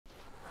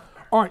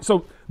All right,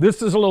 so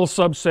this is a little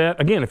subset.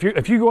 Again,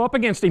 if you go up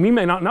against him, you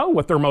may not know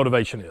what their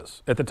motivation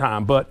is at the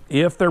time, but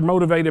if they're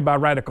motivated by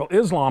radical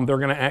Islam, they're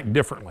going to act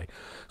differently.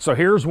 So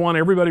here's one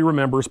everybody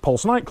remembers,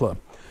 Pulse Nightclub.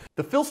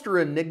 The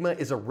Filster Enigma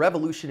is a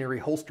revolutionary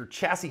holster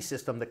chassis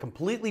system that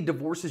completely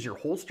divorces your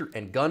holster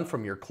and gun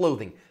from your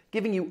clothing,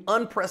 giving you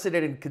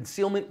unprecedented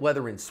concealment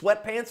whether in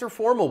sweatpants or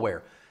formal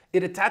wear.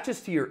 It attaches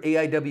to your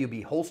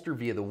AIWB holster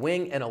via the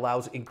wing and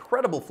allows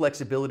incredible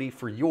flexibility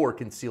for your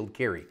concealed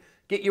carry.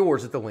 Get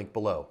yours at the link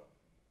below.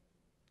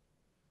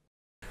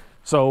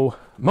 So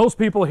most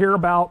people hear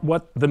about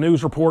what the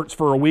news reports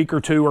for a week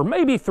or two or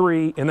maybe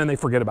 3, and then they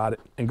forget about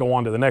it and go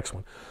on to the next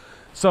one.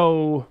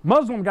 So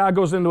Muslim guy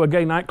goes into a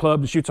gay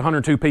nightclub and shoots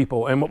 102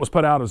 people, and what was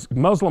put out is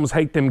Muslims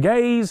hate them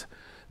gays.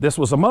 This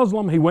was a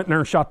Muslim. He went in there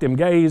and shot them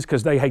gays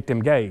because they hate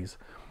them gays.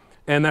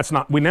 And that's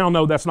not, we now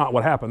know that's not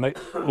what happened.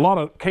 A lot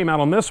of came out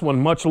on this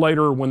one much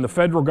later when the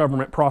federal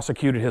government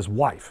prosecuted his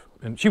wife.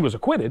 And she was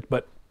acquitted,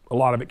 but a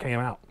lot of it came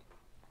out.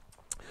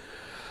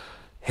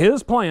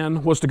 His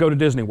plan was to go to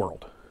Disney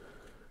World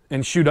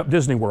and shoot up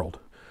Disney World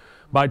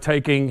by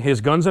taking his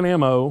guns and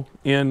ammo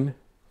in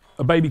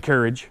a baby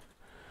carriage,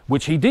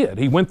 which he did.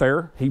 He went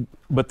there,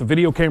 but the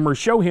video cameras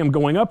show him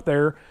going up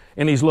there,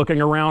 and he's looking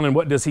around, and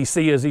what does he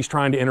see as he's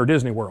trying to enter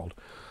Disney World?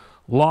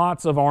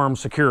 Lots of armed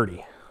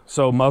security.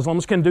 So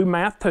Muslims can do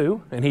math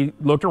too, and he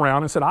looked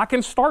around and said, I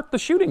can start the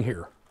shooting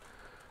here,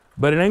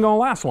 but it ain't gonna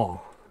last long,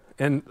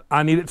 and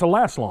I need it to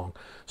last long.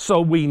 So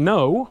we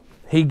know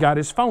he got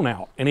his phone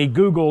out, and he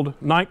Googled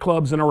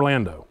nightclubs in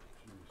Orlando.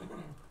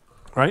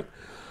 Right?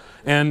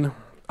 And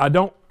I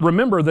don't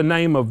remember the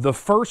name of the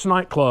first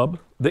nightclub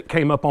that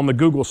came up on the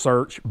Google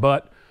search,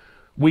 but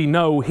we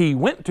know he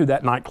went to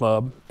that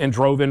nightclub and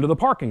drove into the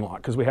parking lot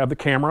because we have the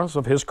cameras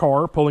of his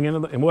car pulling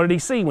into and what did he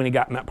see when he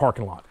got in that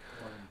parking lot?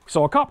 He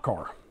saw a cop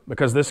car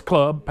because this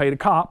club paid a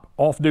cop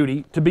off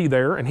duty to be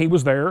there, and he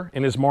was there,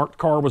 and his marked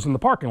car was in the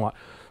parking lot.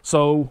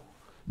 So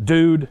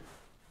dude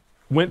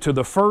went to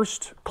the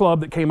first club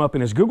that came up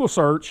in his Google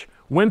search,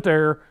 went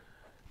there,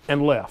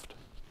 and left.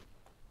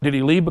 Did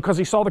he leave because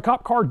he saw the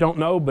cop car? Don't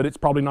know, but it's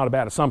probably not a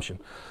bad assumption.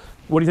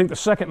 What do you think the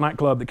second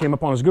nightclub that came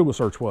up on his Google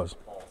search was?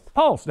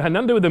 Pulse. It had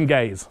nothing to do with them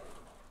gays.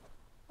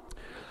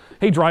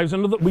 He drives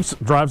into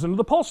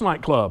the Pulse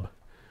nightclub.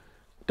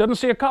 Doesn't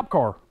see a cop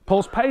car.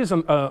 Pulse pays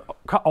an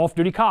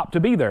off-duty cop to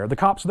be there. The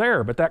cop's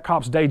there, but that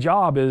cop's day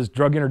job is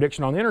drug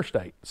interdiction on the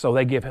interstate. So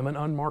they give him an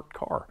unmarked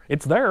car.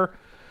 It's there,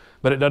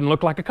 but it doesn't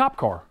look like a cop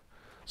car.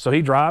 So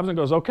he drives and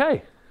goes,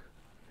 okay.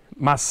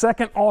 My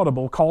second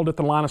audible called it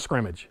the line of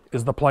scrimmage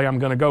is the play I'm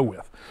going to go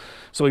with.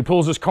 So he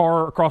pulls his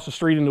car across the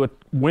street into a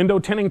window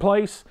tinting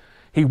place.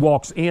 He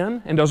walks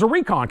in and does a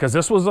recon because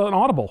this was an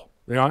audible.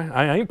 You know,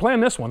 I ain't playing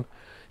this one.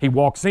 He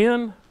walks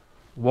in,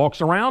 walks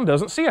around,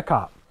 doesn't see a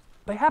cop.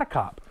 They had a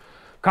cop.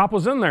 Cop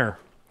was in there.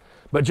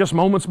 But just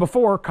moments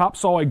before, cop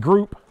saw a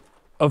group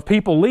of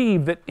people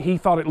leave that he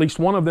thought at least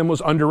one of them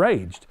was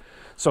underage.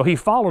 So he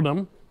followed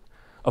them.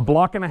 A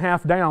block and a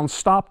half down,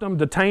 stopped them,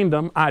 detained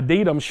them,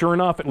 ID'd them. Sure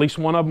enough, at least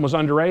one of them was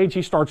underage.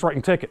 He starts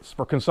writing tickets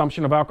for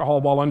consumption of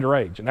alcohol while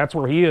underage. And that's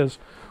where he is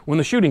when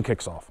the shooting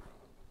kicks off.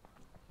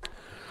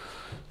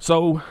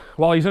 So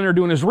while he's in there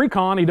doing his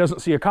recon, he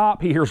doesn't see a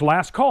cop. He hears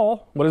last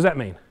call. What does that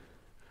mean?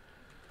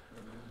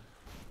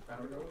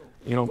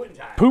 You know,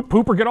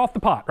 poop or get off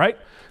the pot, right?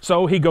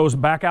 So he goes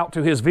back out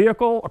to his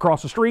vehicle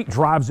across the street,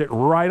 drives it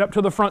right up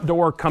to the front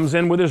door, comes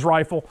in with his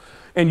rifle,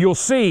 and you'll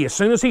see, as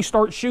soon as he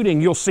starts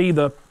shooting, you'll see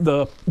the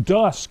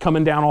dust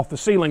coming down off the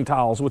ceiling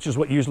tiles, which is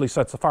what usually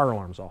sets the fire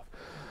alarms off.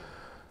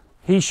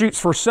 He shoots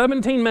for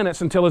 17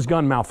 minutes until his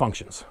gun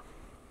malfunctions.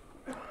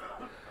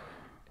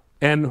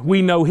 And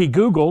we know he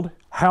Googled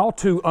how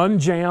to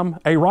unjam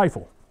a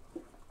rifle.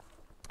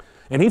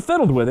 And he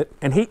fiddled with it,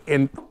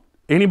 and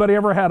anybody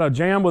ever had a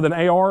jam with an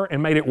AR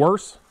and made it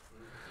worse?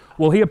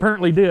 Well, he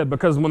apparently did,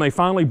 because when they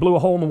finally blew a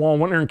hole in the wall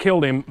and went there and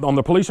killed him, on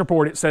the police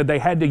report it said they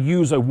had to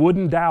use a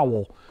wooden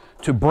dowel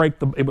to break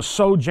it was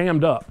so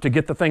jammed up to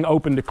get the thing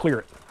open to clear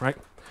it,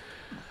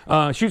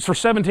 right? Shoots for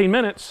 17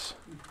 minutes,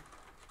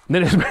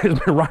 then his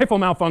rifle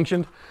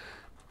malfunctioned,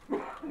 so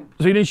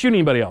he didn't shoot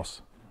anybody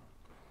else.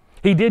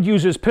 He did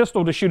use his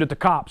pistol to shoot at the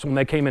cops when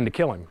they came in to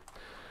kill him.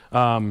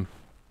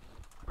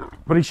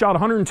 But he shot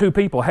 102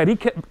 people. Had he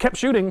kept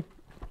shooting,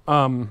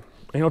 you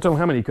don't tell him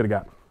how many he could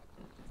have got.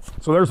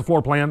 So there's the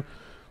floor plan.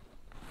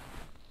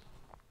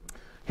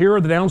 Here are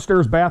the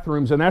downstairs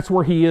bathrooms, and that's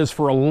where he is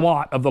for a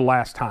lot of the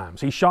last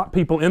times. He shot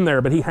people in there,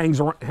 but he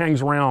hangs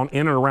around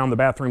in and around the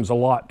bathrooms a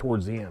lot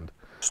towards the end.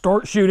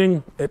 Start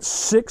shooting at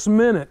 6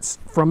 minutes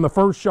from the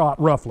first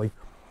shot, roughly.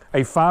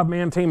 A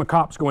 5-man team of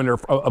cops go in there,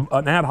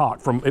 an ad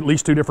hoc from at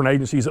least 2 different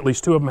agencies. At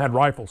least 2 of them had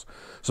rifles.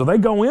 So they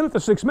go in at the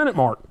 6-minute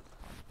mark,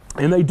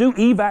 and they do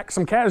evac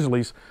some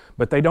casualties,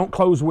 but they don't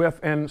close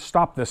with and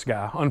stop this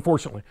guy,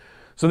 unfortunately.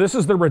 So this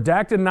is the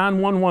redacted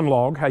 911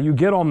 log. How you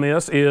get on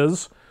this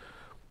is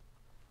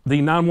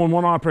the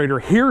 911 operator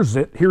hears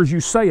you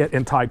say it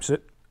and types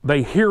it.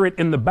 They hear it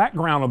in the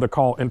background of the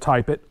call and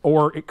type it,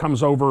 or it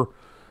comes over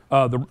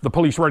the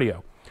police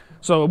radio.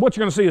 So what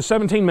you're going to see is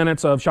 17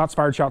 minutes of shots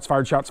fired, shots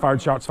fired, shots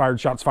fired, shots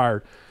fired, shots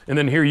fired. And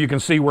then here you can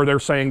see where they're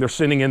saying they're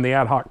sending in the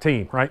ad hoc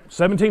team, right?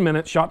 17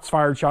 minutes, shots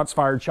fired, shots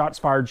fired, shots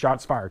fired,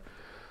 shots fired.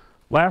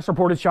 Last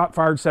reported shot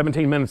fired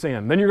 17 minutes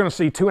in. Then you're going to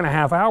see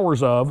 2.5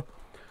 hours of,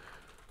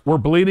 we're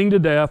bleeding to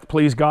death,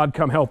 please God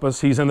come help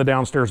us, he's in the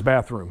downstairs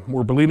bathroom.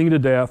 We're bleeding to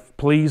death,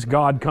 please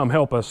God come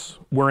help us,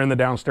 we're in the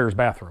downstairs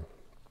bathroom.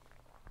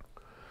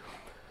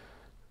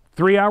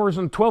 3 hours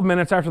and 12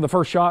 minutes after the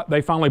first shot, they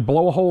finally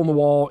blow a hole in the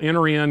wall,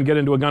 enter in, get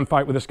into a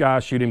gunfight with this guy,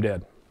 shoot him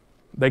dead.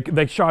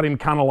 They shot him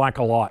kind of like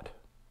a lot.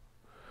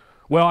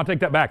 Well, I take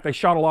that back. They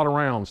shot a lot of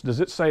rounds.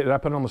 Does it say, did I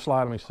put it on the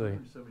slide? Let me see.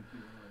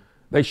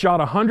 They shot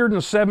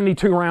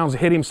 172 rounds,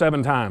 hit him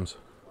 7 times.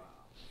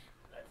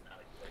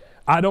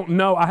 I don't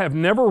know. I have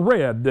never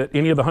read that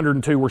any of the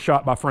 102 were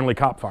shot by friendly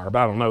cop fire,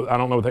 but I don't know. I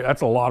don't know.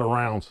 That's a lot of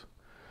rounds.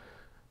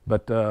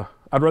 But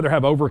I'd rather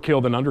have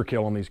overkill than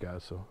underkill on these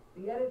guys. So.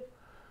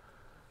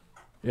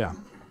 Yeah.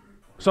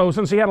 So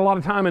since he had a lot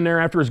of time in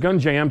there after his gun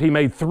jammed, he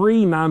made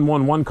 3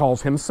 911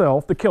 calls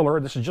himself, the killer.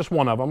 This is just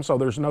one of them, so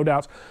there's no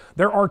doubts.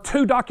 There are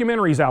 2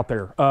 documentaries out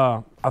there.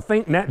 I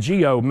think Nat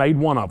Geo made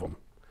one of them.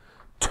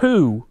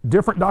 2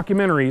 different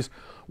documentaries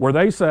where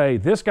they say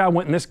this guy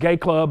went in this gay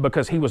club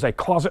because he was a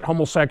closet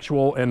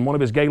homosexual and one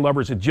of his gay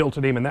lovers had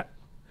jilted him, and that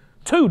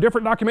 2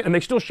 different documentaries, and they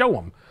still show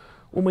them.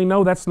 Well, we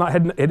know that's not,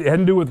 it hadn't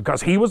to do with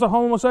because he was a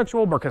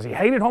homosexual, because he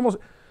hated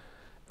homosexuals.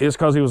 It's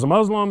because he was a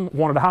Muslim,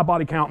 wanted a high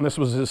body count, and this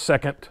was his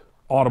second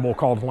audible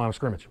call to the line of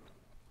scrimmage.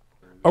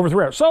 Over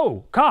 3 hours.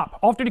 So, cop,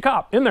 off-duty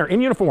cop, in there, in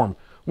uniform,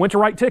 went to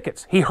write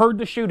tickets. He heard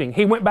the shooting.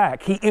 He went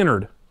back. He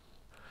entered.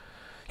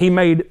 He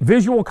made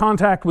visual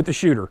contact with the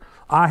shooter.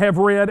 I have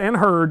read and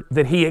heard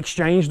that he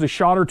exchanged a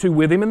shot or 2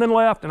 with him and then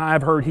left, and I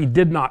have heard he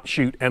did not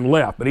shoot and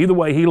left. But either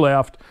way, he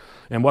left,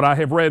 and what I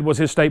have read was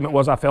his statement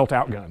was, I felt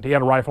outgunned. He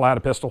had a rifle, I had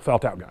a pistol,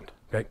 felt outgunned.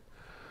 Okay.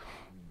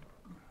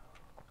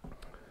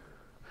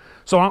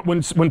 So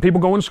when people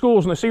go in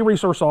schools and they see a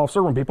resource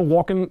officer, when people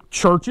walk in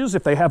churches,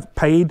 if they have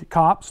paid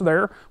cops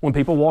there, when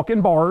people walk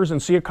in bars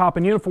and see a cop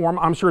in uniform,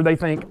 I'm sure they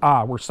think,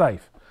 we're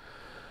safe.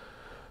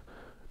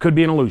 Could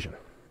be an illusion.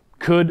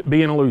 Could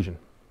be an illusion.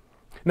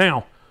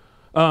 Now,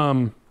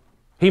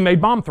 he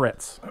made bomb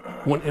threats.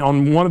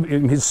 On one of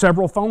his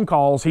several phone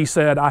calls, he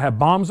said, I have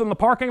bombs in the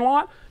parking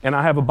lot and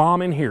I have a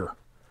bomb in here.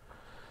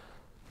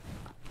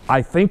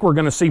 I think we're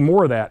going to see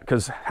more of that,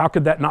 because how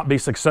could that not be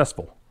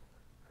successful?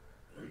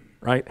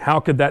 Right? How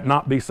could that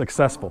not be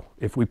successful?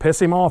 If we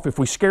piss him off, if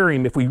we scare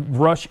him, if we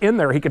rush in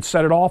there, he could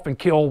set it off and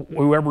kill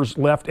whoever's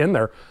left in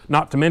there,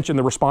 not to mention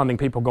the responding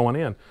people going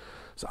in.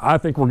 So I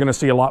think we're going to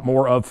see a lot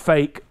more of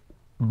fake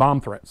bomb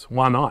threats.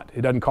 Why not?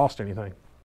 It doesn't cost anything.